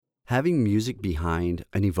having music behind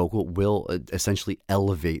any vocal will essentially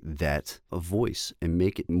elevate that voice and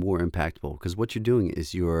make it more impactful. Because what you're doing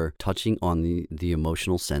is you're touching on the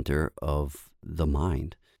emotional center of the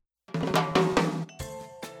mind.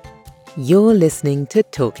 You're listening to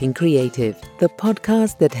Talking Creative, the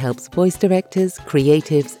podcast that helps voice directors,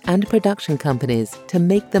 creatives, and production companies to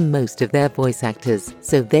make the most of their voice actors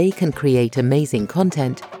so they can create amazing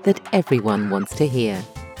content that everyone wants to hear.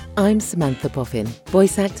 I'm Samantha Boffin,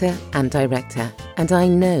 voice actor and director, and I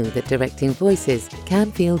know that directing voices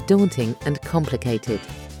can feel daunting and complicated.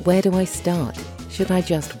 Where do I start? Should I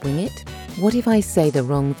just wing it? What if I say the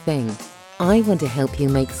wrong thing? I want to help you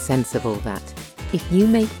make sense of all that. If you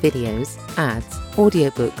make videos, ads,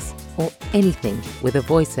 audiobooks, or anything with a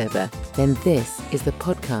voiceover, then this is the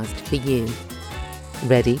podcast for you.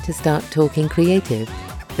 Ready to start talking creative?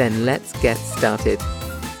 Then let's get started.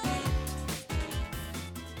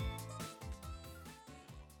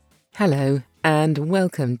 Hello, and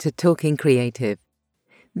welcome to Talking Creative.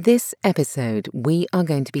 This episode, we are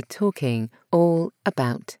going to be talking all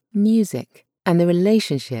about music and the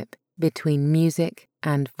relationship between music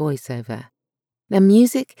and voiceover. Now,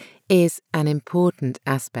 music is an important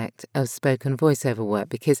aspect of spoken voiceover work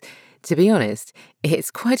because, to be honest, it's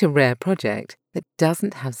quite a rare project that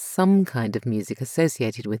doesn't have some kind of music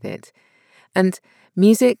associated with it. And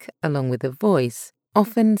music, along with the voice,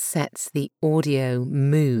 often sets the audio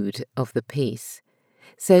mood of the piece.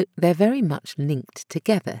 So they're very much linked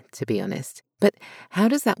together, to be honest. But how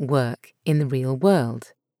does that work in the real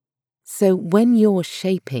world? So when you're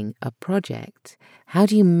shaping a project, how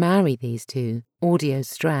do you marry these two audio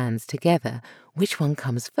strands together? Which one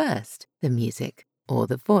comes first, the music or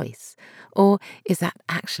the voice? Or is that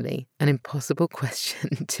actually an impossible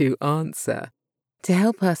question to answer? To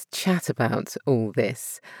help us chat about all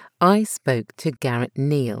this, I spoke to Garrett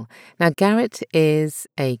Neal. Now, Garrett is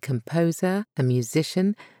a composer, a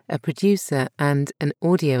musician, a producer, and an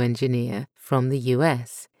audio engineer from the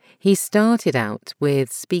US. He started out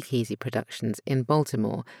with Speakeasy Productions in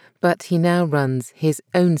Baltimore, but he now runs his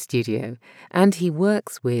own studio, and he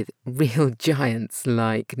works with real giants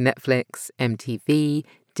like Netflix, MTV,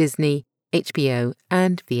 Disney, HBO,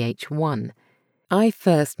 and VH1. I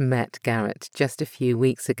first met Garrett just a few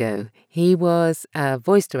weeks ago. He was a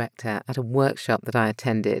voice director at a workshop that I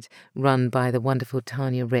attended, run by the wonderful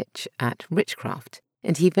Tanya Rich at Richcraft,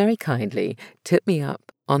 and he very kindly took me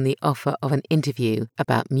up on the offer of an interview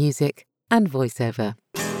about music and voiceover.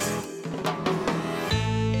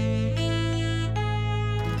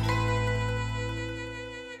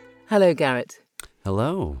 Hello, Garrett.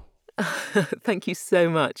 Hello. Thank you so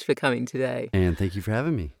much for coming today. And thank you for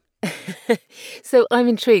having me. So I'm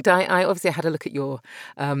intrigued. I obviously had a look at your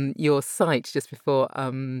site just before,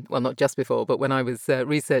 well, not just before, but when I was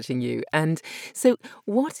researching you. And so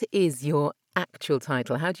what is your actual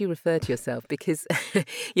title? How do you refer to yourself? Because,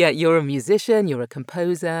 yeah, you're a musician, you're a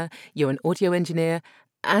composer, you're an audio engineer,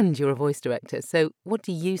 and you're a voice director. So what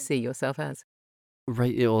do you see yourself as?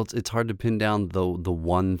 Right. Well, it's hard to pin down the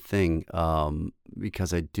one thing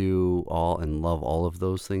because I do all and love all of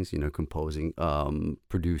those things, composing,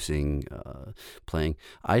 producing, playing.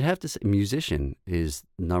 I'd have to say musician is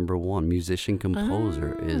number one. Musician,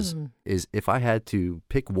 composer is if I had to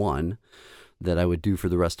pick one that I would do for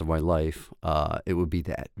the rest of my life, it would be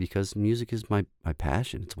that, because music is my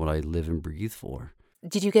passion. It's what I live and breathe for.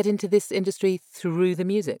 Did you get into this industry through the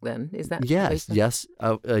music then? Is that Yes,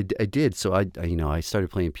 I did. So I started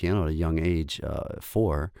playing piano at a young age,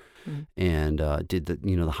 4, and did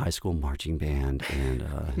the high school marching band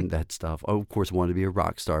and that stuff. I, of course, wanted to be a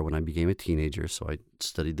rock star when I became a teenager, so I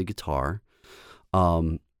studied the guitar.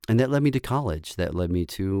 And that led me to college. That led me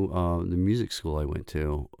to the music school I went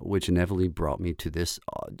to, which inevitably brought me to this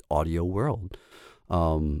audio world.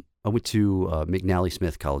 I went to McNally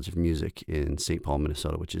Smith College of Music in St. Paul,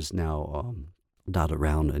 Minnesota, which is now not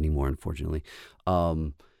around anymore, unfortunately.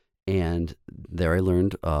 And there I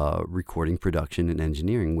learned recording, production, and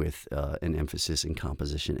engineering with an emphasis in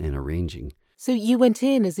composition and arranging. So you went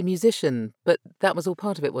in as a musician, but that was all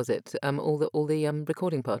part of it, was it? All the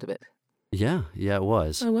recording part of it? Yeah, it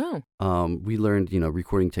was. Oh, wow. We learned,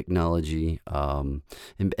 recording technology, and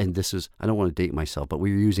this was, I don't want to date myself, but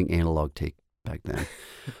we were using analog tape back then.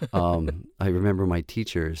 I remember my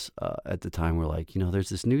teachers at the time were like, there's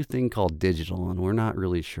this new thing called digital, and we're not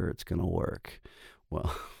really sure it's going to work.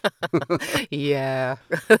 Well, yeah,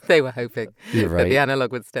 they were hoping that the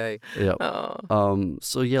analog would stay. Yep. Oh.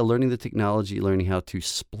 So yeah, learning the technology, learning how to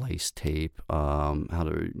splice tape, how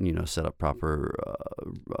to set up proper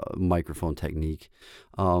microphone technique,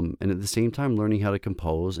 and at the same time learning how to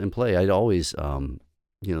compose and play. I'd always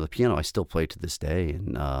the piano I still play to this day,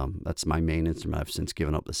 and that's my main instrument. I've since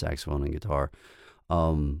given up the saxophone and guitar.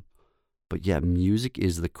 Um, but yeah, music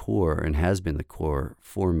is the core and has been the core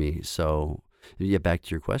for me. So yeah, back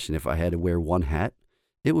to your question, if I had to wear one hat,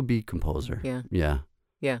 it would be composer. Yeah. Yeah.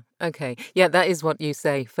 Yeah. Okay. Yeah, that is what you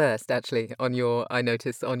say first, actually, I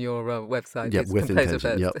noticed on your website. Yep, It's with composer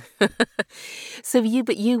intention. first. So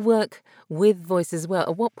but you work with voice as well.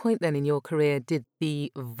 At what point then in your career did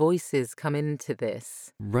the voices come into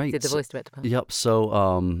this? Did Right. the voice director part? Yep.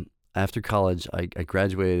 So after college, I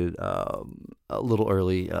graduated a little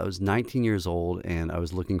early. I was 19 years old, and I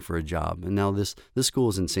was looking for a job. And now this school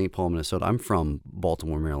is in St. Paul, Minnesota. I'm from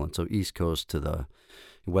Baltimore, Maryland, so East Coast to the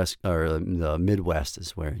West, or the Midwest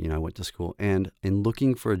is where I went to school. And in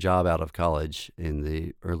looking for a job out of college in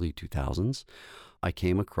the early 2000s, I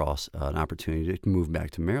came across an opportunity to move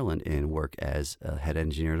back to Maryland and work as a head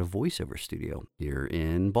engineer at a voiceover studio here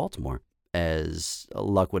in Baltimore. As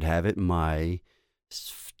luck would have it, my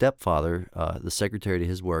stepfather, the secretary to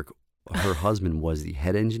his work, her husband was the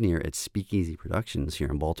head engineer at Speakeasy Productions here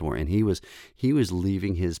in Baltimore, and he was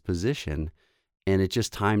leaving his position. And it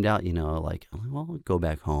just timed out, like, well, I'll go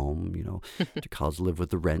back home, to college, live with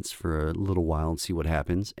the rents for a little while and see what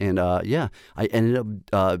happens. And yeah, I ended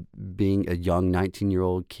up being a young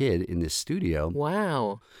 19-year-old kid in this studio.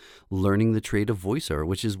 Wow. Learning the trade of voiceover,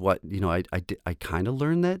 which is what, I kind of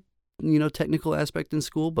learned that, technical aspect in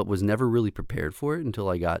school, but was never really prepared for it until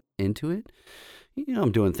I got into it.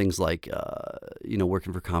 I'm doing things like,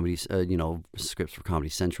 working for comedy, scripts for Comedy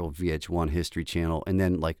Central, VH1, History Channel, and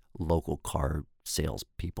then like local car sales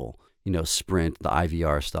people, Sprint, the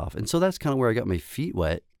IVR stuff. And so that's kind of where I got my feet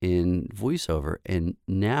wet in voiceover. And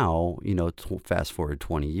now, fast forward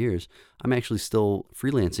 20 years, I'm actually still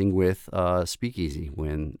freelancing with Speakeasy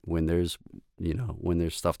when there's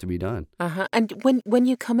stuff to be done. And when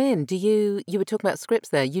you come in, you were talking about scripts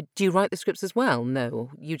there. Do you write the scripts as well? No,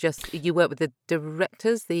 you work with the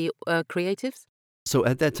directors, the creatives. So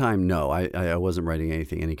at that time, no, I wasn't writing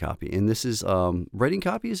any copy. And this is, writing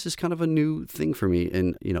copy is just kind of a new thing for me.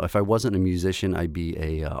 And, if I wasn't a musician, I'd be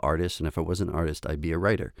a artist. And if I wasn't an artist, I'd be a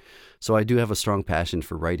writer. So I do have a strong passion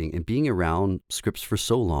for writing. And being around scripts for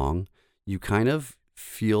so long, you kind of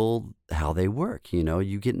feel how they work.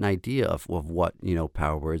 You get an idea of what,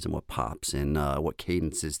 power words and what pops and what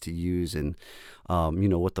cadences to use and,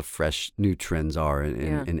 what the fresh new trends are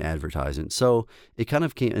in advertising. So it kind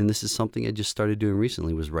of came, and this is something I just started doing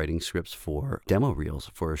recently, was writing scripts for demo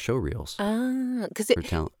reels, for show reels. Because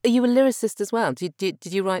are you a lyricist as well? Did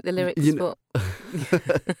you write the lyrics for?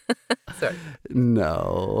 Sorry.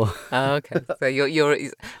 No. Oh, okay. So you're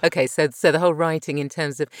okay. So the whole writing in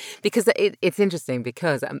terms of, because it's interesting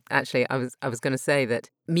because actually I was going to say that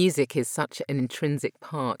music is such an intrinsic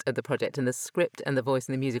part of the project, and the script and the voice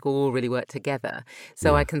and the music all really work together.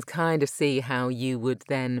 So I can kind of see how you would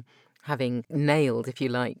then, having nailed, if you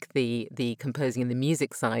like, the composing and the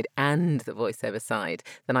music side and the voiceover side,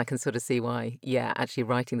 then I can sort of see why, actually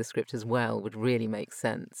writing the script as well would really make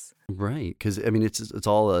sense. Right, because I mean it's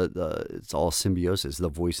all symbiosis, the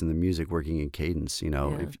voice and the music working in cadence.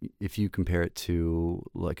 If you compare it to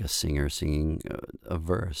like a singer singing a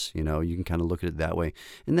verse, you can kind of look at it that way,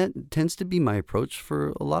 and that tends to be my approach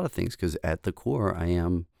for a lot of things. Because at the core, I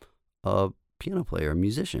am a piano player, a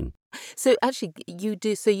musician. So actually, you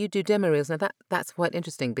do demo reels. Now that's quite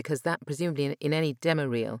interesting, because that presumably in any demo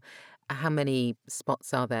reel, how many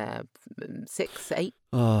spots are there? 6, 8?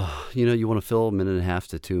 You want to fill a minute and a half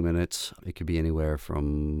to 2 minutes. It could be anywhere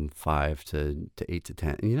from 5 to 8 to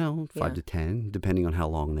 10. 5 to 10, depending on how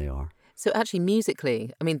long they are. So actually,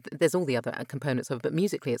 musically, I mean, there's all the other components of it, but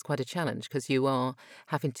musically, it's quite a challenge, because you are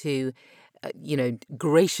having to,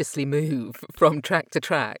 graciously move from track to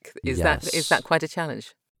track. Is that quite a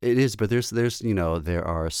challenge? It is, but there's there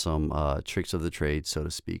are some tricks of the trade, so to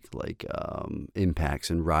speak, like impacts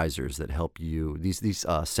and risers that help you. These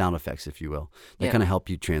sound effects, if you will, that kind of help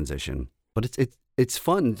you transition. But it's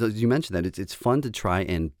fun. You mentioned that it's fun to try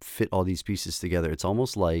and fit all these pieces together. It's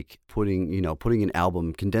almost like putting an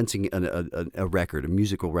album, condensing a record, a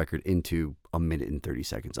musical record, into a minute and 30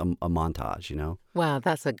 seconds, a montage. Wow,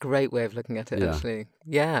 that's a great way of looking at it, actually.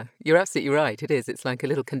 Yeah, you're absolutely right. It is. It's like a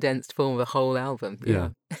little condensed form of a whole album. Yeah.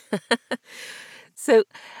 So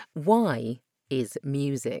why is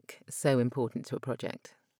music so important to a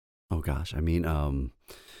project? Oh, gosh. I mean,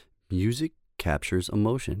 music captures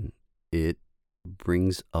emotion. It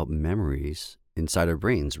brings up memories inside our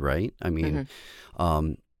brains, right? I mean,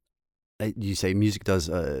 you say music does,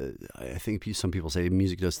 I think some people say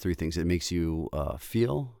music does 3 things. It makes you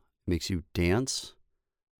feel, makes you dance,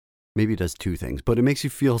 Maybe it does two things, but it makes you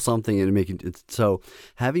feel something, and so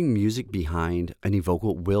having music behind any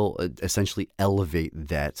vocal will essentially elevate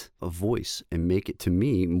that voice and make it, to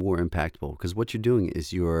me, more impactful. Because what you're doing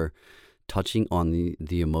is you're touching on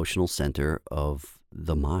the emotional center of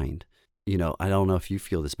the mind. I don't know if you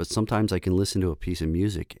feel this, but sometimes I can listen to a piece of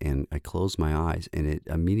music and I close my eyes, and it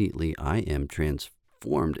immediately, I am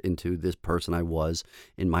transformed into this person I was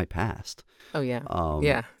in my past. Oh yeah,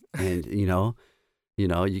 yeah. And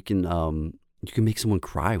you can make someone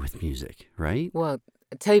cry with music, right? Well,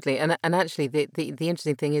 totally. And actually, the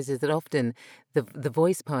interesting thing is that often the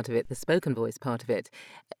voice part of it, the spoken voice part of it,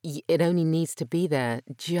 it only needs to be there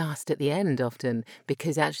just at the end often,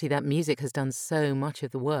 because actually that music has done so much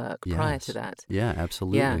of the work prior to Yes. that. Yeah, Yeah.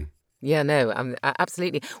 absolutely. Yeah, no,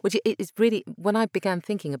 absolutely. Which is really, when I began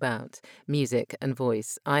thinking about music and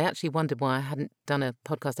voice, I actually wondered why I hadn't done a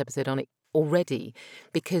podcast episode on it already,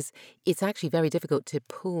 because it's actually very difficult to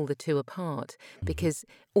pull the two apart, Mhm. because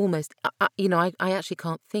almost, I actually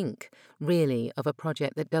can't think really of a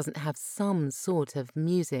project that doesn't have some sort of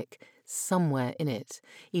music somewhere in it,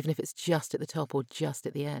 even if it's just at the top or just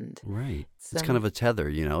at the end. Right. It's, It's kind of a tether,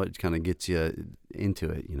 it kind of gets you into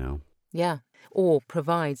it. yeah, or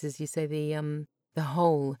provides, as you say, the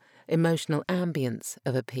whole emotional ambience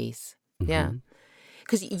of a piece. Yeah. Hmm.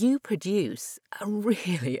 Because you produce a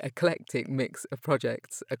really eclectic mix of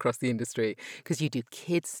projects across the industry, because you do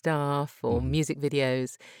kids stuff or Hmm. music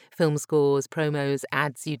videos, film scores, promos,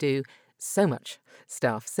 ads, you do so much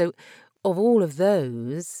stuff. So of all of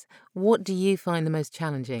those, what do you find the most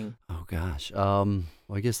challenging? Oh gosh. Well,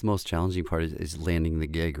 I guess the most challenging part is landing the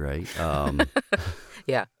gig, right?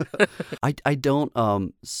 Yeah. I don't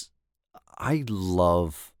I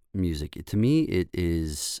love music. To me, it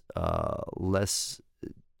is less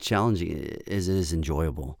challenging as it is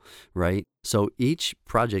enjoyable, right? So each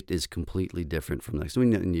project is completely different from the next. I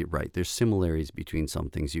mean, and you're right. There's similarities between some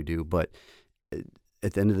things you do, but uh,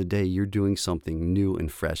 at the end of the day, you're doing something new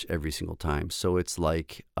and fresh every single time. So it's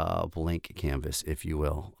like a blank canvas, if you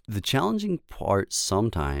will. The challenging part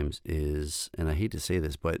sometimes is, and I hate to say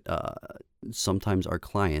this, but sometimes our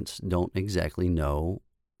clients don't exactly know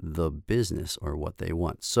the business or what they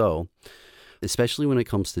want. So, especially when it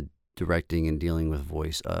comes to directing and dealing with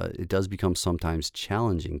voice, it does become sometimes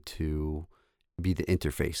challenging to be the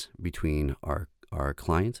interface between our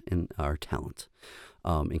client and our talent,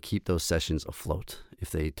 and keep those sessions afloat if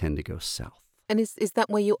they tend to go south. And is that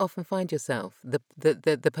where you often find yourself,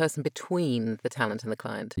 the person between the talent and the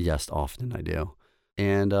client? Yes, often I do.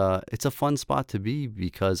 And it's a fun spot to be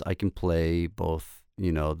because I can play both,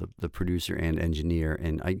 the producer and engineer.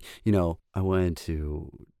 And I wanted to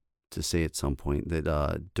say at some point that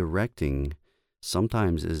directing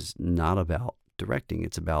sometimes is not about directing.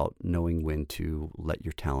 It's about knowing when to let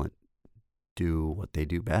your talent do what they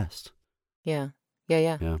do best. Yeah. Yeah,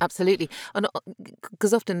 yeah, Yeah. absolutely. And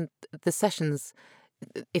because often the sessions,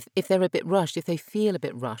 if they're a bit rushed, if they feel a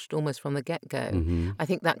bit rushed almost from the get-go, Hmm. I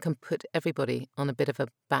think that can put everybody on a bit of a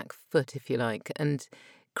back foot, if you like, and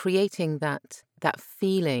creating that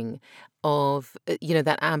feeling of,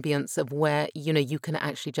 that ambience of where, you can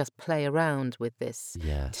actually just play around with this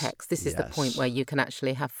Yes. text. This is the point Yes. where you can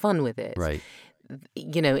actually have fun with it. Right.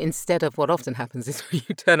 Instead of what often happens is when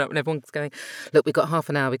you turn up and everyone's going, look, we've got half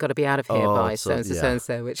an hour, we've got to be out of here Oh, by so and so, so yeah. and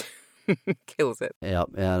so, which kills it. Yeah,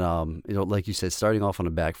 and like you said, starting off on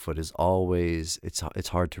a back foot is always it's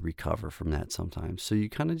hard to recover from that sometimes. So you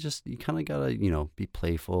kind of gotta be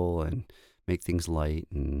playful and make things light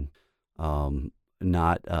and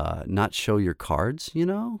not show your cards.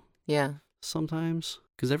 Yeah. Sometimes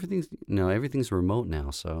because everything's remote now.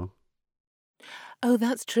 So Oh,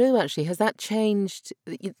 that's true, actually. Has that changed?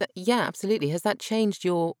 Yeah, absolutely. Has that changed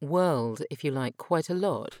your world, if you like, quite a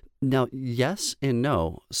lot? now, yes and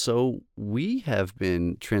no. So we have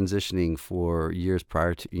been transitioning for years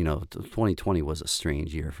prior to 2020 was a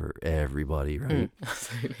strange year for everybody, right?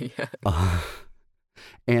 Absolutely, yeah. Uh,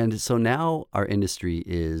 And so now our industry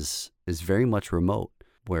is very much remote,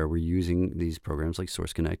 where we're using these programs like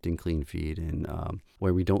Source Connect and Clean Feed, and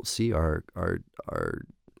where we don't see our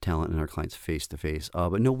talent and our clients face to face.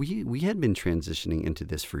 But no, we had been transitioning into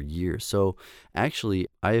this for years. So actually,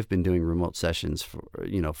 I have been doing remote sessions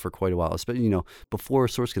for quite a while. Especially before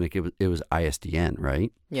Source Connect, it was ISDN,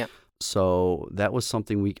 right? Yeah. So that was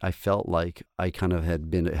something I felt like I kind of had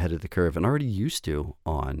been ahead of the curve and already used to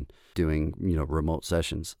on doing, remote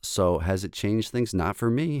sessions. So has it changed things? Not for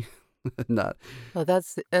me. Not. Oh,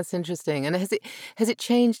 that's interesting. And has it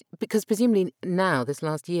changed? Because presumably now, this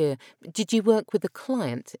last year, did you work with the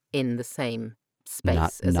client in the same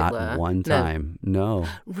space, as it Not were? one No. time. No,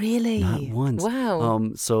 not Really? once.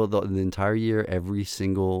 Wow. So the entire year, every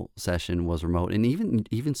single session was remote, and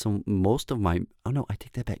even some most of my oh no, I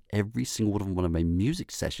take that back. Every single one of my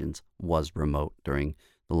music sessions was remote during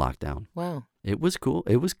the lockdown. Wow. It was cool.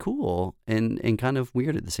 It was cool and kind of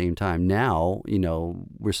weird at the same time. Now,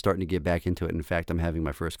 we're starting to get back into it. In fact, I'm having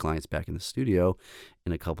my first clients back in the studio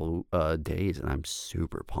in a couple days, and I'm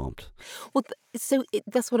super pumped. Well,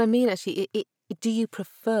 that's what I mean, actually. Do you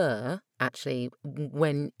prefer, actually,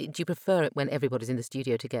 do you prefer it when everybody's in the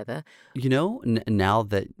studio together? Now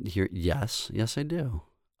that here, yes, I do.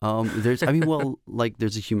 There's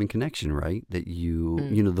a human connection, right? That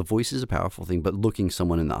the voice is a powerful thing, but looking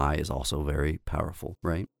someone in the eye is also very powerful,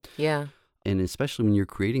 right? Yeah. And especially when you're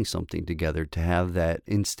creating something together, to have that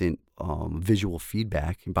instant visual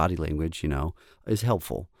feedback, body language, is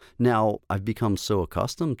helpful. Now, I've become so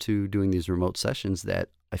accustomed to doing these remote sessions that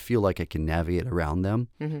I feel like I can navigate around them.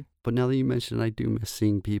 Mm-hmm. But now that you mentioned, I do miss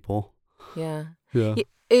seeing people. Yeah. Yeah.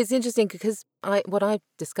 It's interesting because what I've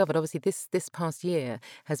discovered, obviously, this past year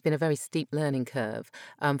has been a very steep learning curve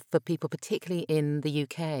for people, particularly in the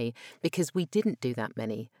UK, because we didn't do that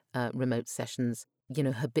many remote sessions,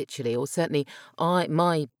 habitually, or certainly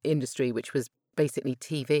my industry, which was basically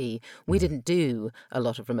TV, we didn't do a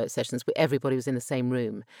lot of remote sessions. Everybody was in the same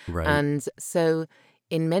room, Right. and so.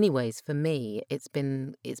 In many ways, for me, it's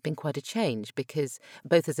been quite a change, because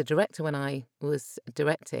both as a director when I was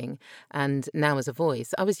directing and now as a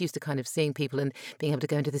voice, I was used to kind of seeing people and being able to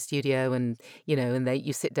go into the studio and, and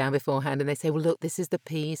you sit down beforehand and they say, well, look, this is the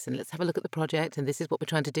piece and let's have a look at the project and this is what we're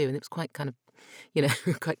trying to do. And it was quite kind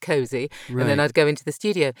of, quite cozy. Right. And then I'd go into the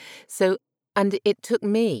studio. So, and it took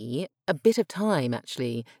me a bit of time,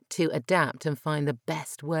 actually, to adapt and find the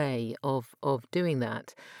best way of doing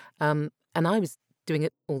that. And I was doing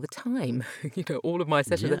it all the time, all of my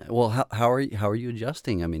sessions. Yeah. Well, how are you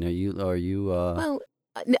adjusting? I mean, are you? Well,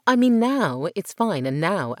 I mean, now it's fine, and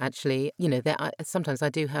now actually, sometimes I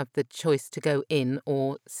do have the choice to go in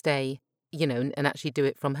or stay, and actually do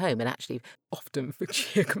it from home. And actually, often for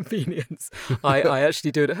sheer convenience, I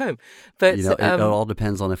actually do it at home. But it all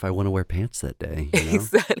depends on if I want to wear pants that day.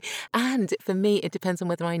 Exactly. And for me, it depends on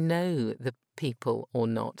whether I know the people or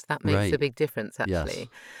not. That makes Right. a big difference, Yes.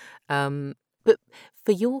 actually. But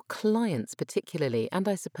for your clients particularly, and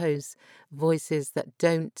I suppose voices that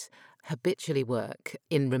don't habitually work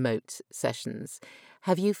in remote sessions,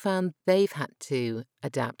 have you found they've had to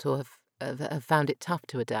adapt or have found it tough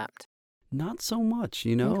to adapt? Not so much,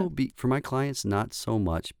 Okay. for my clients, not so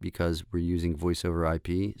much, because we're using voice over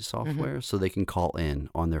IP software, so they can call in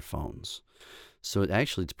on their phones. So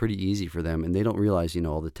it's pretty easy for them, and they don't realize,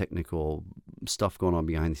 all the technical stuff going on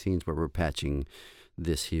behind the scenes where we're patching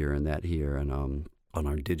this here and that here and on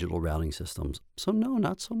our digital routing systems. So no,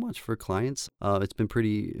 not so much for clients. It's been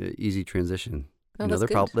pretty easy transition. Oh,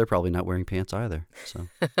 that's They're probably not wearing pants either. So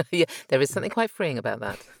Yeah, there is something quite freeing about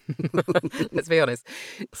that. Let's be honest.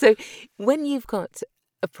 So when you've got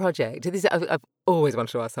a project, I've always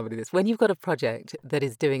wanted to ask somebody this. When you've got a project that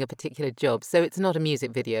is doing a particular job, so it's not a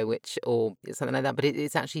music video, or something like that, but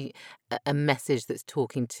it's actually a message that's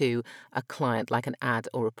talking to a client, like an ad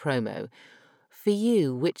or a promo. For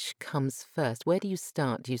you, which comes first? Where do you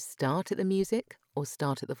start? Do you start at the music or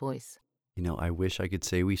start at the voice? I wish I could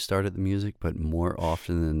say we start at the music, but more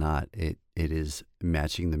often than not, it is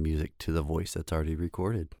matching the music to the voice that's already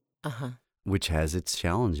recorded. Uh-huh. Which has its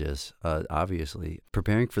challenges, obviously.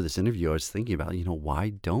 Preparing for this interview, I was thinking about, why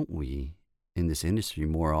don't we in this industry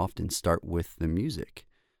more often start with the music?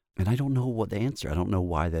 And I don't know what the answer. I don't know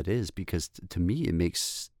why that is, because to me, it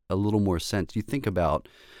makes a little more sense. You think about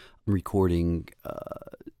recording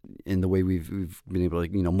in the way we've been able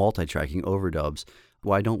to, multi-tracking, overdubs.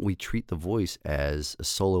 Why don't we treat the voice as a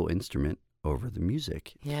solo instrument over the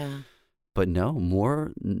music? Yeah. But no,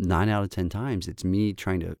 9 out of 10 times, it's me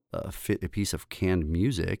trying to fit a piece of canned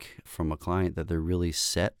music from a client that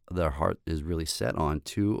their heart is really set on,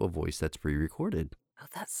 to a voice that's pre-recorded. Oh,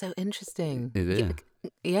 that's so interesting. It is.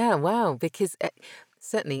 Yeah, wow. Because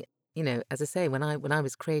certainly, as I say, when I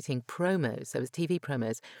was creating promos, so it was TV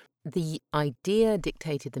promos, the idea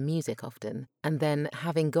dictated the music often. And then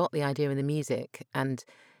having got the idea in the music and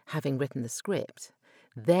having written the script,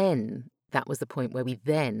 then that was the point where we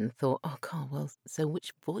then thought, oh, God, well, so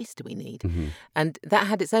which voice do we need? Mm-hmm. And that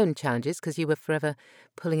had its own challenges, because you were forever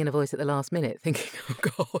pulling in a voice at the last minute thinking,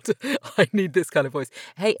 oh, God, I need this kind of voice.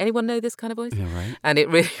 Hey, anyone know this kind of voice? Yeah, right. And it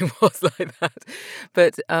really was like that.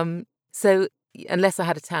 But so unless I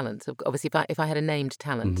had a talent. Obviously, if I had a named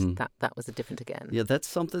talent, hmm that was a different again. Yeah, that's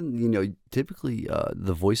something, typically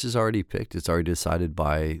the voice is already picked. It's already decided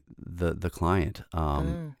by the client.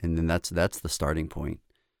 Oh, And then that's the starting point.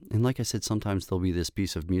 And like I said, sometimes there'll be this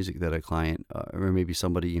piece of music that a client, or maybe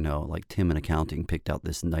somebody, like Tim in accounting picked out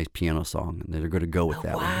this nice piano song and they're going to go with oh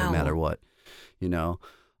that one no matter wow. what, you know.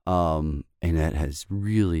 And that has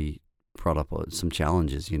really brought up some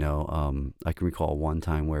challenges. I can recall one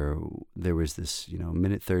time where there was this,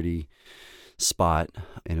 minute 30 spot,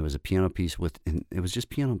 and it was a piano piece and it was just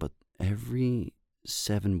piano, but every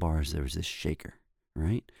 7 bars there was this shaker,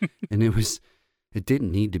 right? And it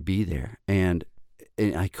didn't need to be there, and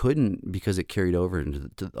I couldn't, because it carried over into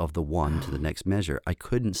of the one to the next measure. I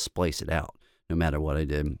couldn't splice it out no matter what I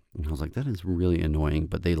did. And I was like, that is really annoying.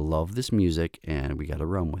 But they love this music, and we got to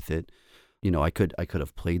run with it. I could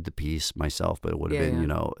have played the piece myself, but it would have Yeah, been,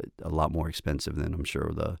 yeah. a lot more expensive than I'm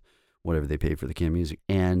sure whatever they paid for the canned music.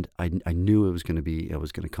 And I knew it was going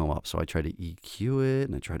to come up. So I tried to EQ it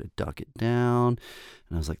and I tried to duck it down.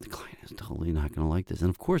 And I was like, the client is totally not going to like this. And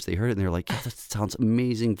of course they heard it and they're like, yeah, that sounds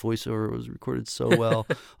amazing. Voiceover was recorded so well.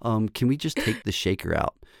 Can we just take the shaker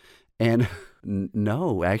out? And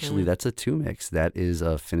no, actually, Mm, that's a two mix. That is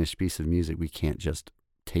a finished piece of music. We can't just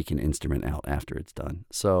take an instrument out after it's done.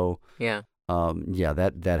 So, yeah. yeah,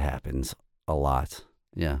 that happens a lot.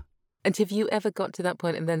 Yeah. And have you ever got to that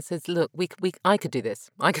point and then says, "Look, I could do this.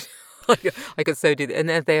 I could, I could so do this." And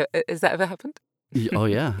has that ever happened? Oh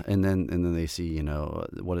yeah, and then they see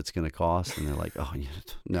what it's going to cost, and they're like, oh yeah,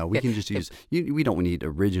 no, we Yeah. can just use. We don't need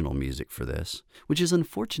original music for this, which is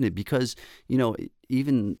unfortunate because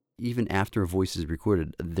even after a voice is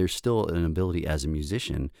recorded, there's still an ability as a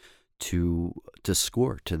musician to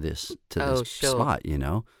score to this Oh, sure. spot.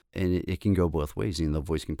 And it can go both ways. The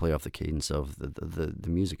voice can play off the cadence of the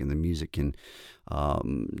music, and the music can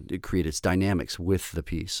create its dynamics with the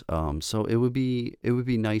piece. So it would be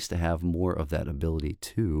nice to have more of that ability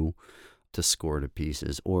to score to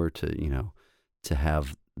pieces, or to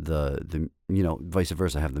have the vice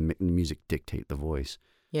versa, have the music dictate the voice.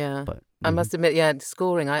 Yeah. But I must admit, yeah,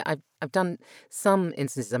 scoring. I've done some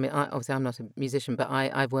instances. I mean, obviously, I'm not a musician, but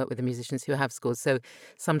I've worked with the musicians who have scored. So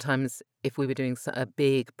sometimes, if we were doing a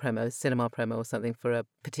big promo, cinema promo, or something for a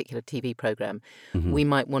particular TV program, hmm we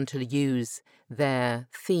might want to use their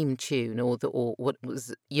theme tune, or what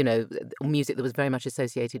was music that was very much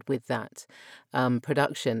associated with that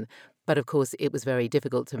production. But of course, it was very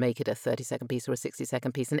difficult to make it a 30-second piece or a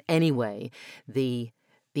 60-second piece. And anyway, the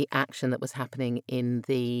the action that was happening in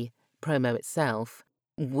the promo itself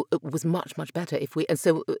was much, much better if we, and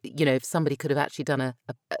so, if somebody could have actually done a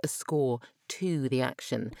score to the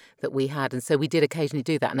action that we had. And so we did occasionally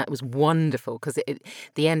do that. And that was wonderful because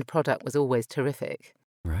the end product was always terrific.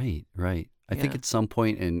 Right, right. I think Yeah. at some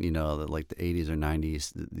point in like the 80s or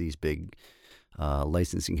 90s, these big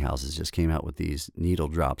licensing houses just came out with these needle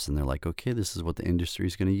drops, and they're like, okay, this is what the industry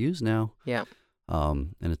is going to use now. Yeah.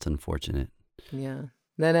 And it's unfortunate. Yeah.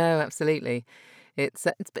 No, absolutely.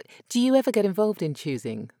 But do you ever get involved in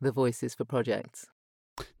choosing the voices for projects?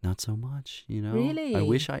 Not so much. I Really?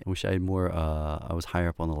 wish I had more. I was higher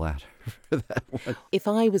up on the ladder for that one. If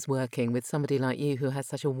I was working with somebody like you who has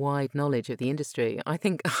such a wide knowledge of the industry, I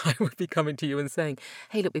think I would be coming to you and saying,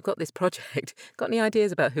 "Hey, look, we've got this project. Got any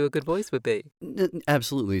ideas about who a good voice would be?"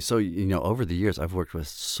 Absolutely. So, over the years, I've worked with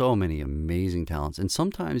so many amazing talents, and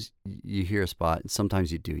sometimes you hear a spot, and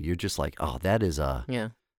sometimes you do. You're just like, oh, Yeah.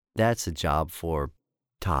 that's a job for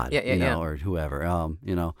Todd, Yeah, yeah, yeah. or whoever.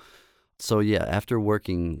 So yeah, after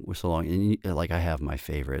working with so long, and like I have my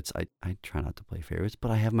favorites. I try not to play favorites,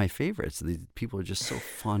 but I have my favorites. These people are just so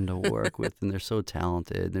fun to work with, and they're so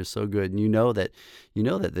talented, and they're so good. And you know that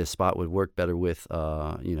this spot would work better with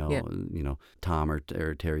Yeah. Tom or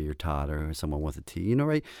Terry or Todd or someone with a T.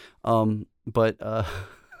 Right? But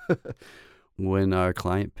when our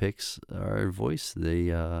client picks our voice,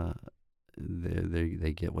 they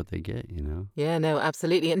get what they get. Yeah, no,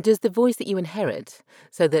 absolutely. And does the voice that you inherit,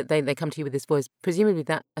 so that they come to you with this voice, presumably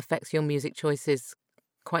that affects your music choices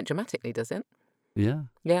quite dramatically, does it? Yeah.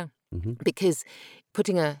 Yeah. hmm Because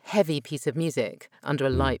putting a heavy piece of music under a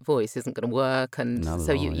Mm. light voice isn't going to work, and Not at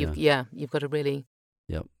so all. Yeah. you've got to really.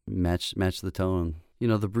 Yep. Match the tone.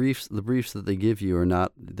 The briefs that they give you are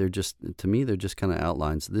not. They're just, to me, they're just kind of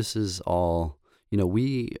outlines. This is all.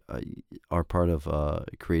 We are part of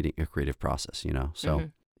creating a creative process. So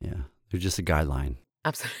Mhm. yeah, they're just a guideline.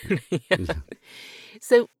 Absolutely. Yeah.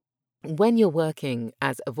 So when you're working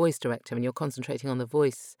as a voice director and you're concentrating on the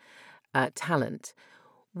voice talent,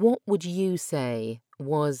 what would you say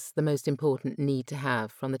was the most important need to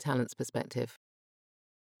have from the talent's perspective?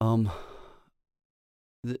 Um,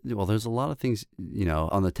 Well, there's a lot of things,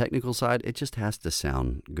 on the technical side, it just has to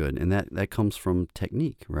sound good. And that comes from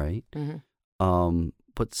technique, right? Hmm.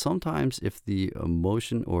 But sometimes if the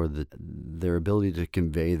emotion or their ability to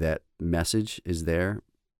convey that message is there,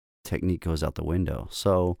 technique goes out the window.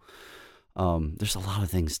 So there's a lot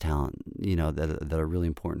of things, talent, that are really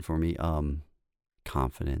important for me.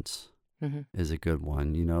 Confidence Hmm. is a good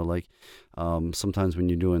one. Sometimes when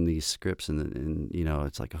you're doing these scripts and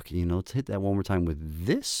it's like, okay, let's hit that one more time with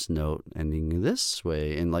this note ending this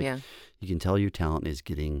way. And Yeah. you can tell your talent is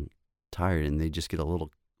getting tired and they just get a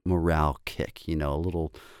little morale kick,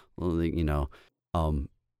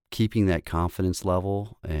 keeping that confidence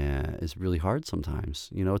level is really hard sometimes.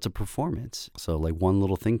 It's a performance. So like one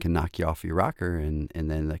little thing can knock you off your rocker and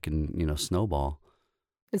then that can, snowball.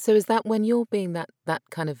 And so is that when you're being that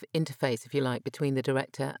kind of interface, if you like, between the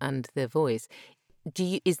director and their voice, do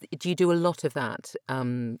you do a lot of that,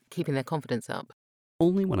 keeping their confidence up?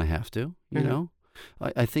 Only when I have to, Hmm.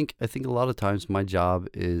 I think a lot of times my job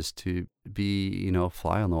is to be, a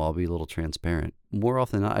fly on the wall, be a little transparent. More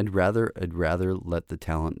often than not, I'd rather let the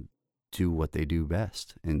talent do what they do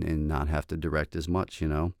best and not have to direct as much.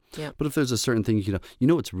 Yeah. But if there's a certain thing,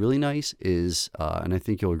 what's really nice is, and I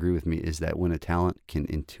think you'll agree with me, is that when a talent can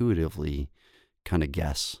intuitively kind of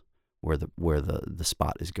guess where the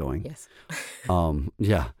spot is going. Yes.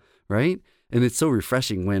 Yeah, right. And it's so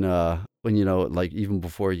refreshing when like even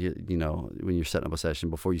before when you're setting up a session,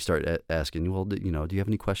 before you start asking, well, do you have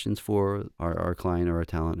any questions for our client or our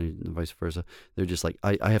talent, and vice versa? They're just like,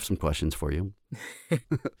 I have some questions for you.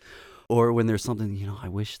 Or when there's something, I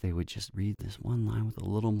wish they would just read this one line with a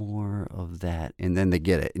little more of that, and then they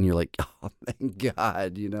get it, and you're like, oh, thank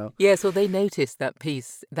God. Yes, or they notice that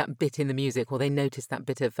piece, that bit in the music, or they notice that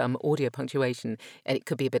bit of audio punctuation, and it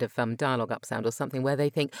could be a bit of dialogue up sound or something where they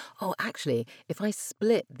think, oh, actually, if I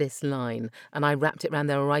split this line and I wrapped it around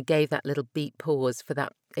there, or I gave that little beat pause for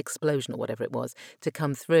that explosion or whatever it was to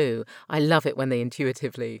come through. I love it when they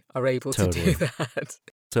intuitively are able to do Totally. that.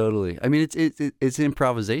 Totally. I mean, it's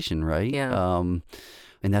improvisation, right? Yeah.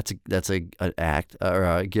 And that's an act or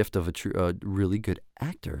a gift of a really good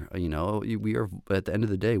actor. We are, at the end of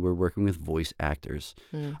the day, we're working with voice actors,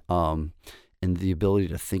 Mm. and the ability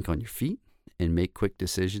to think on your feet and make quick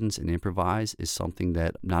decisions and improvise is something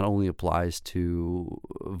that not only applies to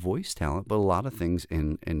voice talent, but a lot of things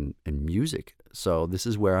in music. So this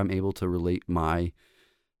is where I'm able to relate my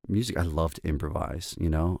music. I love to improvise.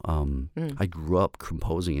 Mm. I grew up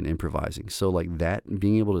composing and improvising. So like that,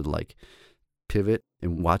 being able to like pivot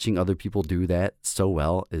and watching other people do that so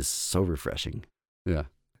well is so refreshing. Yeah.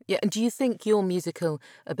 Yeah, and do you think your musical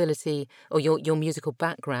ability or your musical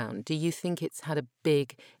background, do you think it's had a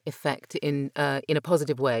big effect in a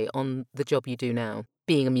positive way on the job you do now,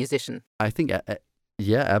 being a musician? I think,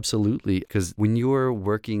 yeah, absolutely. Because when you're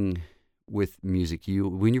working with music,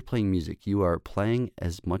 when you're playing music, you are playing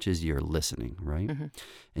as much as you're listening, right? Hmm.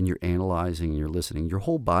 And you're analyzing, you're listening. Your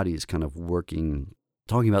whole body is kind of working,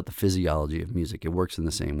 talking about the physiology of music. It works in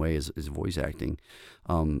the same way as voice acting.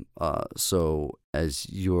 So as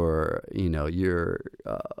your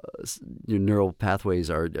neural pathways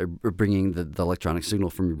are bringing the electronic signal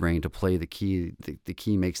from your brain to play the key. The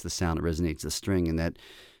key makes the sound, it resonates the string, and that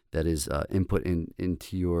is input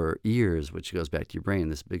into your ears, which goes back to your brain,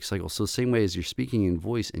 this big cycle. So the same way as you're speaking in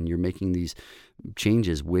voice and you're making these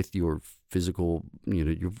changes with your physical,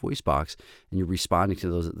 your voice box, and you're responding to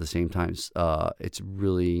those at the same time,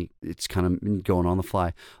 it's kind of going on the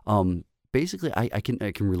fly. Basically, I can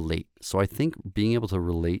relate. So I think being able to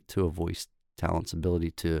relate to a voice talent's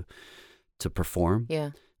ability to perform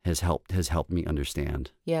Yeah. has helped me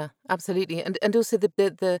understand. Yeah, absolutely. And also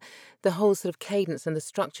the whole sort of cadence and the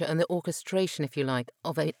structure and the orchestration, if you like,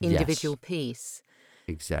 of an individual Yes, piece.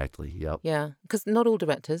 exactly. Yep. Yeah, because not all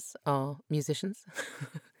directors are musicians.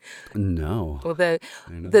 No, Although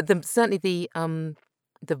I know. certainly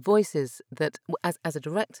the voices that as a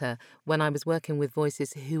director, when I was working with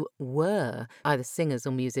voices who were either singers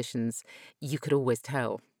or musicians, you could always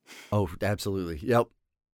tell. Oh, absolutely. Yep.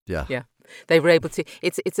 Yeah. Yeah, they were able to.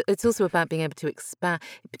 It's also about being able to expand,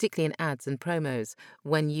 particularly in ads and promos,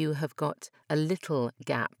 when you have got a little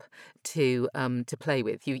gap to play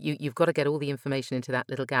with. You've got to get all the information into that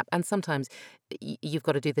little gap, and sometimes you've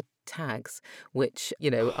got to do the tags, which are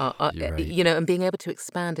You're right. and being able to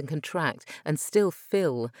expand and contract and still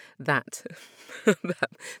fill that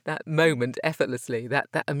that moment effortlessly. That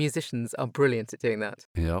musicians are brilliant at doing that.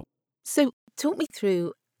 Yep. So, talk me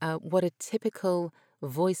through what a typical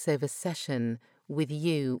voiceover session with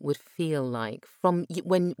you would feel like from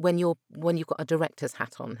when you've got a director's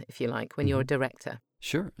hat on, if you like, when you're a Hmm. director.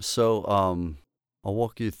 Sure. So, I'll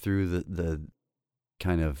walk you through the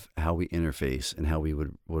kind of how we interface and how we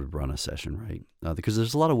would run a session, right? Because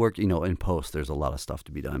there's a lot of work, in post. There's a lot of stuff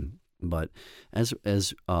to be done. But as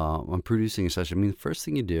I'm producing a session, I mean, the first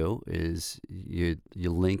thing you do is you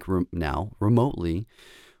link now remotely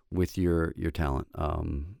with your talent.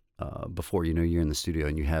 Before you're in the studio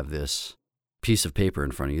and you have this piece of paper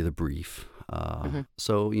in front of you, the brief.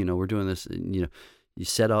 So we're doing this. You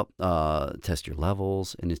set up, test your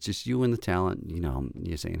levels, and it's just you and the talent.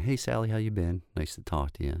 You're saying, "Hey, Sally, how you been? Nice to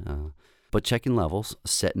talk to you." But checking levels,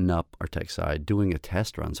 setting up our tech side, doing a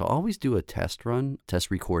test run. So I always do a test run, test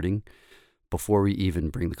recording, before we even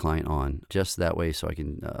bring the client on. Just that way, so I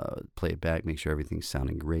can play it back, make sure everything's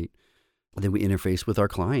sounding great. And then we interface with our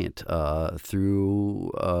client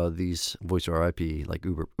through these voice over IP, like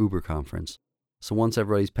Uber conference. So once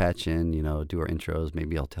everybody's patched in, do our intros.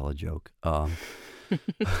 Maybe I'll tell a joke.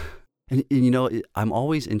 And I'm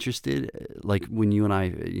always interested, like when you and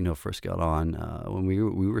I, first got on, when we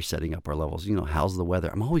were setting up our levels, how's the weather?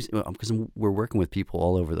 I'm always, because we're working with people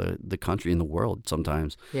all over the country and the world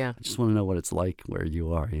sometimes. Yeah. I just want to know what it's like where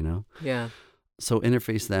you are, Yeah. So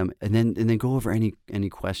interface them and then go over any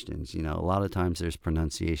questions. A lot of times there's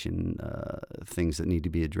pronunciation things that need to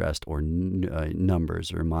be addressed, or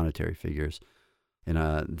numbers or monetary figures. And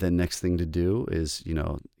the next thing to do is,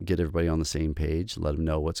 get everybody on the same page, let them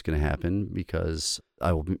know what's going to happen, because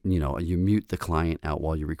I will, you mute the client out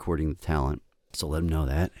while you're recording the talent. So let them know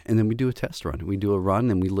that. And then we do a test run. We do a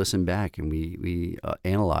run and we listen back and we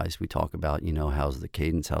analyze. We talk about, how's the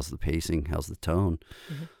cadence, how's the pacing, how's the tone.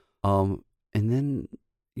 And then,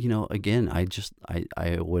 again, I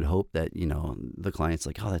would hope that, the client's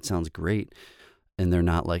like, "Oh, that sounds great." And they're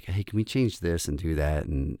not like, "Hey, can we change this and do that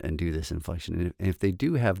and do this inflection?" And if they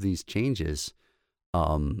do have these changes,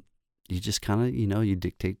 you just kind of, you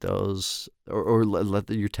dictate those or let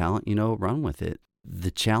your talent, run with it.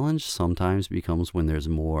 The challenge sometimes becomes when there's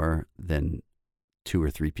more than 2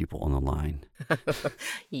 or 3 people on the line.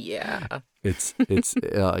 Yeah. It's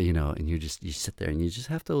and you sit there and you just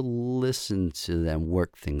have to listen to them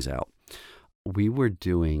work things out. We were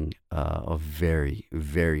doing a very,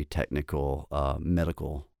 very technical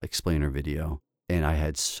medical explainer video, and I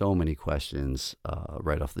had so many questions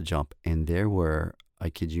right off the jump. And there were,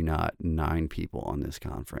 I kid you not, 9 people on this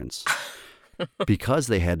conference because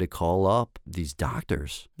they had to call up these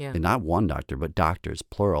doctors, and not one doctor, but doctors,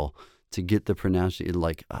 plural, to get the pronunciation.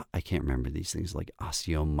 Like, I can't remember these things, like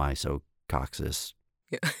osteomycosis.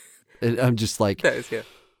 Yeah. And I'm just like, that is, yeah.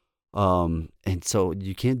 And so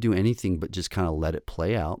you can't do anything but just kind of let it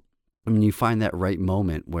play out. I mean, you find that right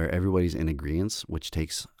moment where everybody's in agreement, which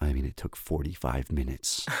takes, it took 45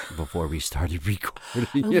 minutes before we started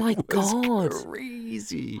recording. Oh my God.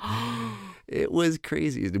 Crazy. It was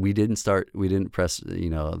crazy. We didn't press,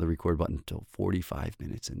 the record button until 45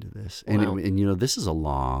 minutes into this. Wow. And this is a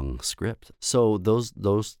long script. So those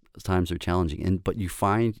times are challenging. But you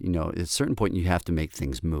find, at a certain point you have to make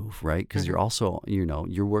things move, right? Because you're also,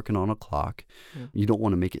 you're working on a clock. Yeah. You don't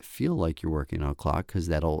want to make it feel like you're working on a clock, because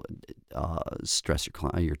that'll stress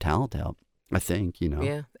your talent out, I think,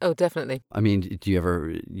 Yeah. Oh, definitely. I mean, do you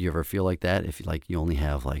ever feel like that? If you only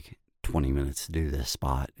have like 20 minutes to do this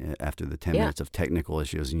spot after the 10 minutes of technical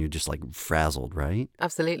issues, and you're just like frazzled, right?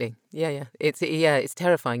 Absolutely. Yeah. It's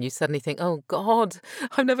terrifying. You suddenly think, "Oh God,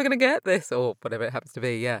 I'm never going to get this," or whatever it happens to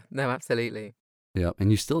be. Yeah. No, absolutely. Yeah.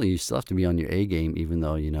 And you still have to be on your A game, even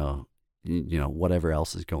though, whatever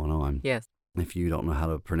else is going on. Yes. If you don't know how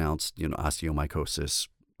to pronounce, osteomycosis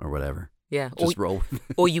or whatever. Yeah, just roll.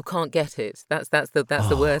 Or you can't get it. That's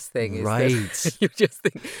the worst thing. Is right. You just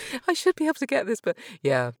think, I should be able to get this, but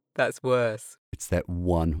yeah, that's worse. It's that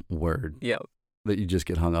one word. Yeah. That you just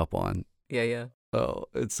get hung up on. Yeah. Oh,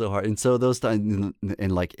 it's so hard. And so those times,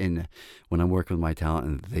 and when I'm working with my talent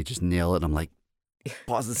and they just nail it, I'm like,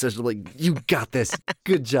 pause the session. I'm like, "You got this.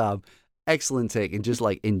 Good job. Excellent take," and just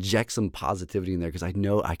like inject some positivity in there, because I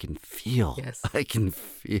know I can feel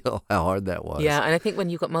how hard that was. Yeah, and I think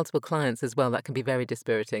when you've got multiple clients as well, that can be very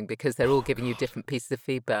dispiriting, because they're all giving you different pieces of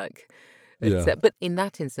feedback. Yeah. But in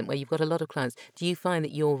that instant where you've got a lot of clients, do you find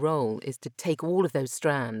that your role is to take all of those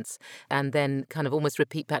strands and then kind of almost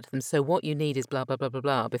repeat back to them, so what you need is blah, blah, blah, blah,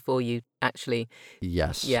 blah, before you actually...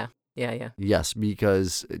 Yes. Yeah. Yes,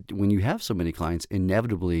 because when you have so many clients,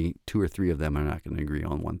 inevitably 2 or 3 of them are not going to agree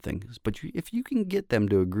on one thing. But if you can get them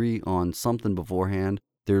to agree on something beforehand,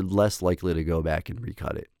 they're less likely to go back and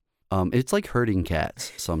recut it. It's like herding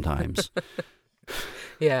cats sometimes.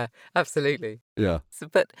 Yeah, absolutely. Yeah. So,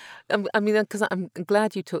 but because I'm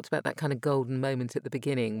glad you talked about that kind of golden moment at the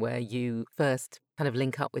beginning where you first kind of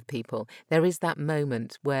link up with people. There is that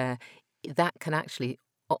moment where that can actually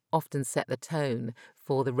often set the tone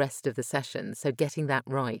for the rest of the session. So getting that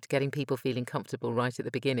right, getting people feeling comfortable right at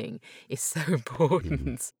the beginning is so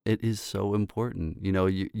important. It is so important.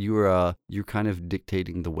 You're kind of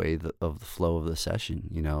dictating the way of the flow of the session.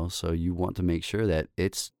 So you want to make sure that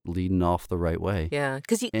it's leading off the right way. Yeah,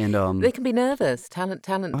 because And they can be nervous. Talent.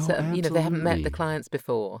 oh, They haven't met the absolutely. clients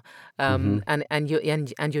before, Hmm. and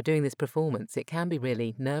you're doing this performance. It can be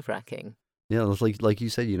really nerve-wracking. Yeah, it's like you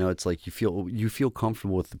said. It's like you feel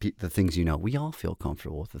comfortable with the things you know. We all feel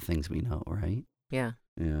comfortable with the things we know, right? Yeah.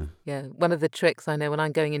 Yeah. Yeah, one of the tricks I know when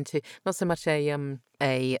I'm going into not so much a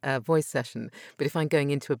voice session, but if I'm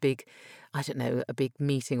going into a big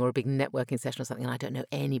meeting or a big networking session or something, and I don't know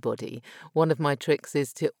anybody, one of my tricks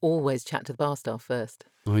is to always chat to the bar staff first.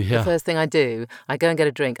 Oh The yeah. first thing I do, I go and get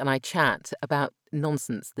a drink and I chat about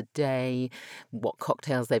nonsense, the day, what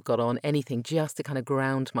cocktails they've got on, anything, just to kind of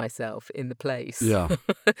ground myself in the place. Yeah.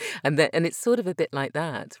 And it's sort of a bit like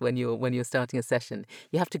that when you're starting a session.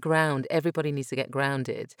 You have to ground. Everybody needs to get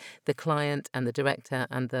grounded. The client and the director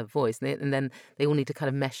and the voice, and then they all need to kind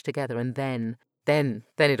of mesh together, and then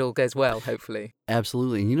it all goes well, hopefully.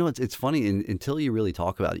 Absolutely. And it's funny until you really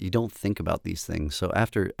talk about it, you don't think about these things. So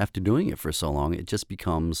after doing it for so long, it just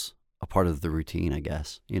becomes a part of the routine, I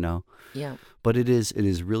guess. Yeah. But it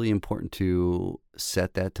is really important to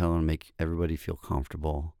set that tone, make everybody feel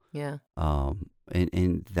comfortable. Yeah.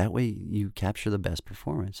 And that way you capture the best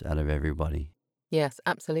performance out of everybody. Yes,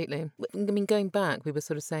 absolutely. I mean, going back, we were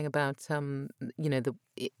sort of saying about,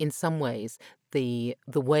 in some ways, the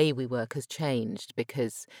way we work has changed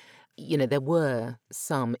because, there were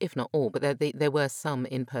some, if not all, but there were some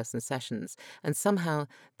in-person sessions, and somehow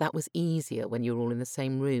that was easier when you were all in the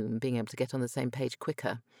same room, being able to get on the same page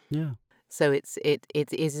quicker. Yeah. So it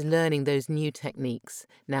is learning those new techniques.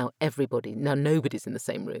 Now nobody's in the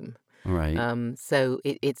same room. Right. So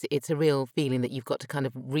it's a real feeling that you've got to kind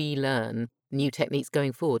of relearn new techniques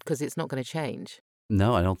going forward because it's not going to change.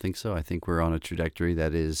 No, I don't think so. I think we're on a trajectory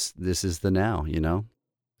this is the now,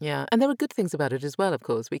 Yeah, and there are good things about it as well, of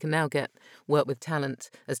course. We can now work with talent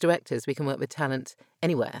as directors. We can work with talent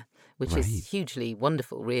anywhere, which Right. is hugely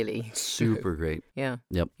wonderful, really. Super great. Yeah.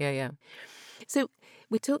 Yep. Yeah. So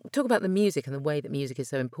we talk about the music and the way that music is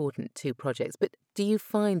so important to projects, but do you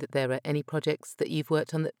find that there are any projects that you've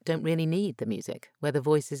worked on that don't really need the music, where the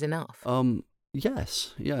voice is enough?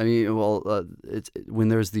 Yes. Yeah. I mean, well, when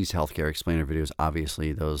there's these healthcare explainer videos,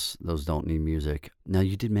 obviously those don't need music. Now,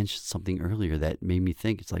 you did mention something earlier that made me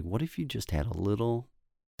think. It's like, what if you just had a little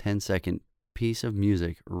 10-second piece of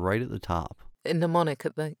music right at the top, A mnemonic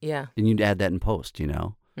yeah. and you'd add that in post?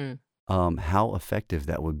 Mm. How effective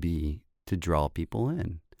that would be to draw people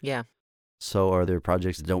in. Yeah. So, are there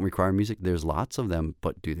projects that don't require music? There's lots of them,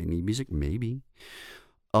 but do they need music? Maybe.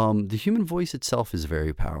 The human voice itself is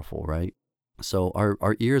very powerful, right? So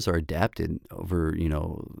our ears are adapted over,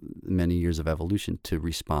 many years of evolution to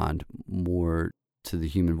respond more to the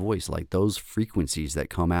human voice. Like those frequencies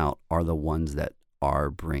that come out are the ones that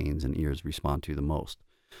our brains and ears respond to the most.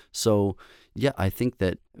 So, yeah, I think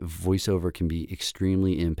that voiceover can be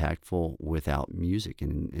extremely impactful without music,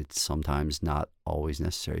 and it's sometimes not always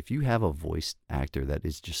necessary. If you have a voice actor that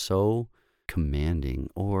is just so commanding,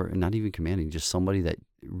 or not even commanding, just somebody that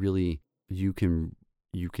really you can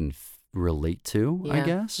relate to, I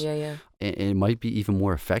guess. Yeah. And it might be even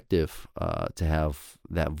more effective to have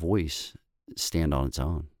that voice stand on its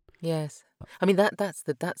own. Yes. I mean that's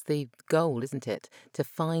the goal, isn't it? To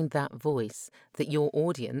find that voice that your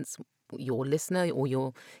audience, your listener, or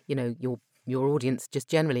your audience just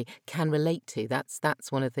generally can relate to.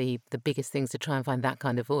 That's one of the biggest things, to try and find that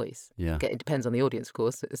kind of voice. Yeah. It depends on the audience, of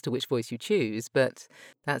course, as to which voice you choose, but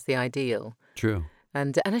that's the ideal. True.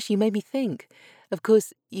 And actually, you made me think. Of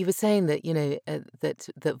course, you were saying that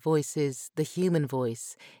that voices, the human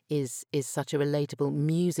voice, is such a relatable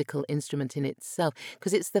musical instrument in itself,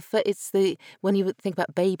 because it's the when you think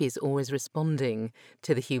about babies always responding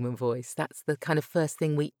to the human voice, that's the kind of first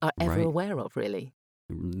thing we are ever Right. aware of, really.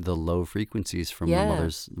 The low frequencies from the Yeah.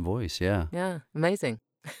 mother's voice. Yeah. Yeah, amazing.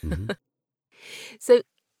 Mhm. So,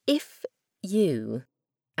 if you,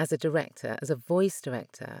 as a director, as a voice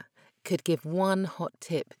director, could give one hot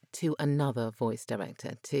tip to another voice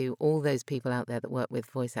director, to all those people out there that work with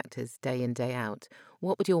voice actors day in, day out,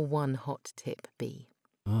 what would your one hot tip be?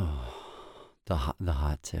 Oh, the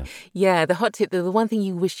hot tip. Yeah, the hot tip, the one thing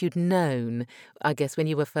you wish you'd known, I guess, when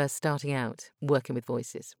you were first starting out working with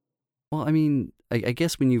voices. Well, I mean, I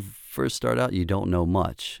guess when you first start out, you don't know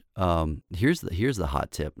much. Here's the hot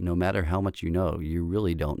tip. No matter how much you know, you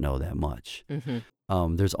really don't know that much.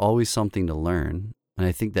 Mm-hmm. There's always something to learn. And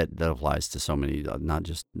I think that applies to so many, not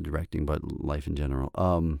just directing, but life in general.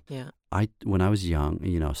 Yeah. when I was young,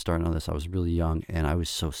 starting on this, I was really young, and I was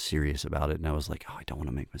so serious about it, and I was like, oh, I don't want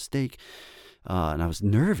to make a mistake. And I was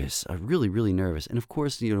nervous, really, really nervous. And of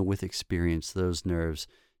course, with experience, those nerves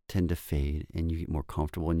tend to fade and you get more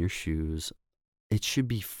comfortable in your shoes. It should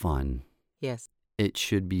be fun. Yes. It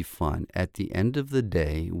should be fun. At the end of the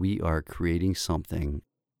day, we are creating something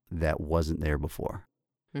that wasn't there before,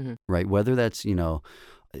 right? Whether that's,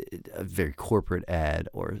 a very corporate ad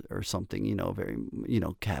or something, very,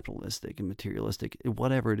 capitalistic and materialistic,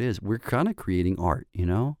 whatever it is, we're kind of creating art,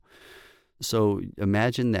 So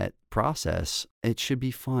imagine that process. It should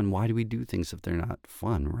be fun. Why do we do things if they're not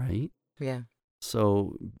fun, right? Yeah.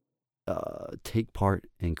 So take part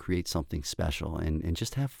and create something special and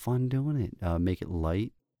just have fun doing it. Make it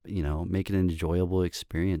light, make it an enjoyable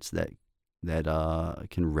experience that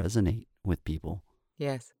can resonate with people.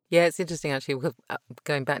 Yes. Yeah, it's interesting actually.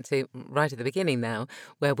 Going back to right at the beginning now,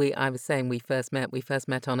 where I was saying we first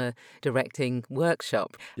met on a directing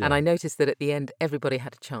workshop, and I noticed that at the end everybody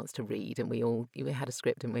had a chance to read, and we had a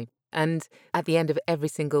script, didn't we? And at the end of every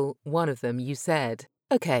single one of them, you said,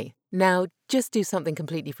 "Okay, now just do something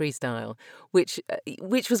completely freestyle," which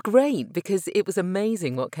was great because it was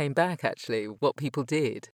amazing what came back. Actually, what people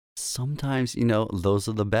did. Sometimes, those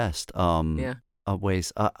are the best. Yeah.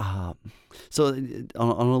 Ways. So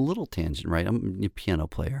on a little tangent, right? I'm a piano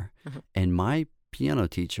player, and my piano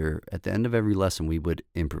teacher, at the end of every lesson, we would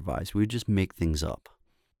improvise. We would just make things up,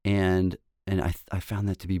 and I found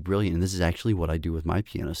that to be brilliant. And this is actually what I do with my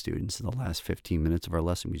piano students. In the last 15 minutes of our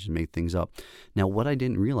lesson, we just make things up. Now, what I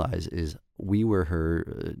didn't realize is we were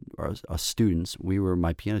her students. We were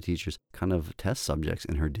my piano teacher's kind of test subjects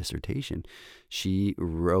in her dissertation. She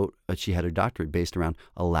had a doctorate based around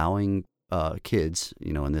allowing kids,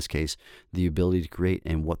 in this case, the ability to create,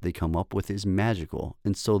 and what they come up with is magical.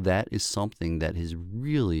 And so that is something that has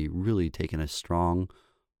really, really taken a strong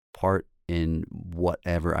part in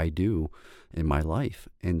whatever I do in my life.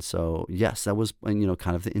 And so, yes, that was,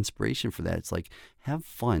 kind of the inspiration for that. It's like, have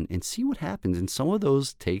fun and see what happens. And some of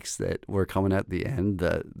those takes that were coming at the end,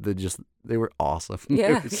 they were awesome.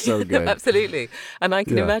 Yeah, It was so good. Absolutely. And I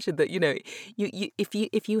can imagine that,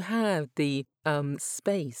 if you have the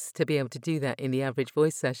space to be able to do that in the average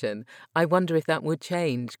voice session, I wonder if that would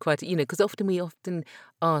change quite, because we often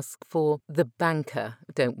ask for the banker,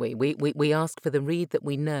 don't we? We ask for the read that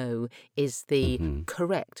we know is the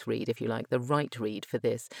correct read, if you like, the right read for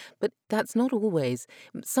this. But that's not always.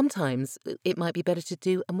 Sometimes it might be better to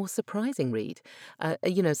do a more surprising read,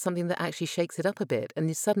 something that actually shakes it up a bit.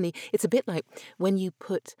 And suddenly, it's a bit like when you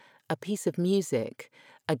put a piece of music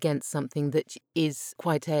against something that is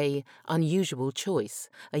quite a unusual choice,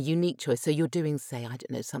 a unique choice. So you're doing, say, I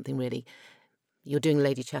don't know, something really. You're doing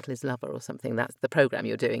Lady Chatterley's Lover or something. That's the program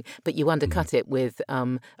you're doing, but you undercut it with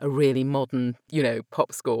a really modern,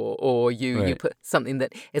 pop score, or you put something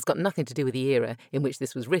that it's got nothing to do with the era in which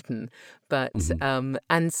this was written, but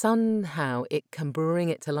and somehow it can bring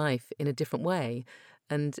it to life in a different way,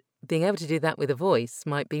 and being able to do that with a voice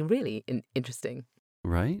might be really interesting.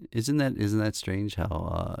 Right? Isn't that strange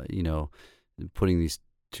how putting these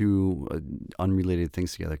two unrelated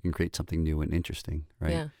things together can create something new and interesting,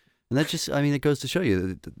 right? Yeah. And that just, it goes to show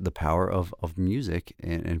you the power of music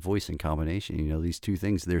and voice in combination. These two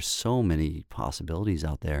things, there's so many possibilities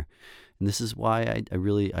out there. And this is why I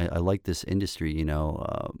really like this industry,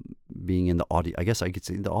 being in the audio, I guess I could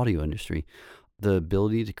say the audio industry. The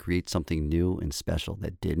ability to create something new and special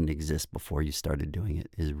that didn't exist before you started doing it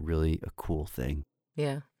is really a cool thing.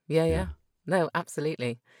 Yeah. No,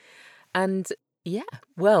 absolutely. And yeah,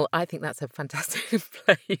 well, I think that's a fantastic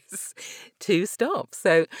place to stop.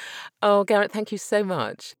 So, Garrett, thank you so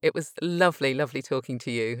much. It was lovely, lovely talking to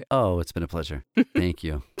you. Oh, it's been a pleasure. Thank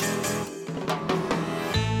you.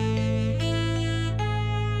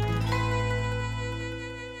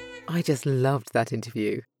 I just loved that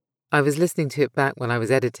interview. I was listening to it back when I was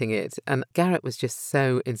editing it, and Garrett was just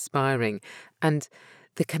so inspiring. And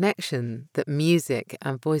the connection that music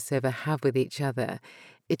and voiceover have with each other,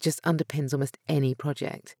 it just underpins almost any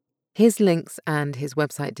project. His links and his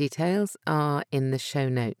website details are in the show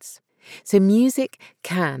notes. So music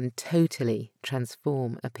can totally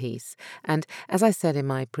transform a piece. And as I said in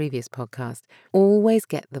my previous podcast, always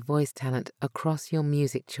get the voice talent across your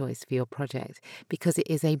music choice for your project, because it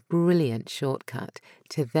is a brilliant shortcut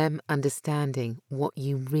to them understanding what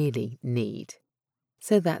you really need.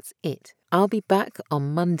 So that's it. I'll be back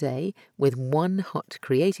on Monday with one hot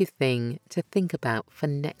creative thing to think about for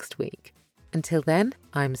next week. Until then,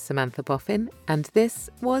 I'm Samantha Boffin, and this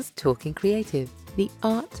was Talking Creative, the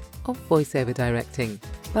art of voiceover directing.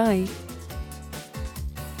 Bye.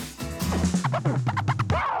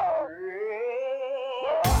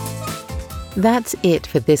 That's it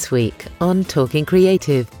for this week on Talking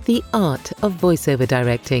Creative, the art of voiceover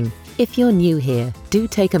directing. If you're new here, do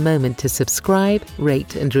take a moment to subscribe,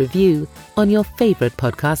 rate and review on your favourite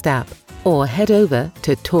podcast app. Or head over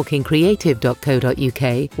to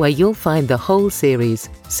talkingcreative.co.uk where you'll find the whole series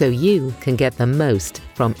so you can get the most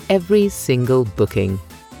from every single booking.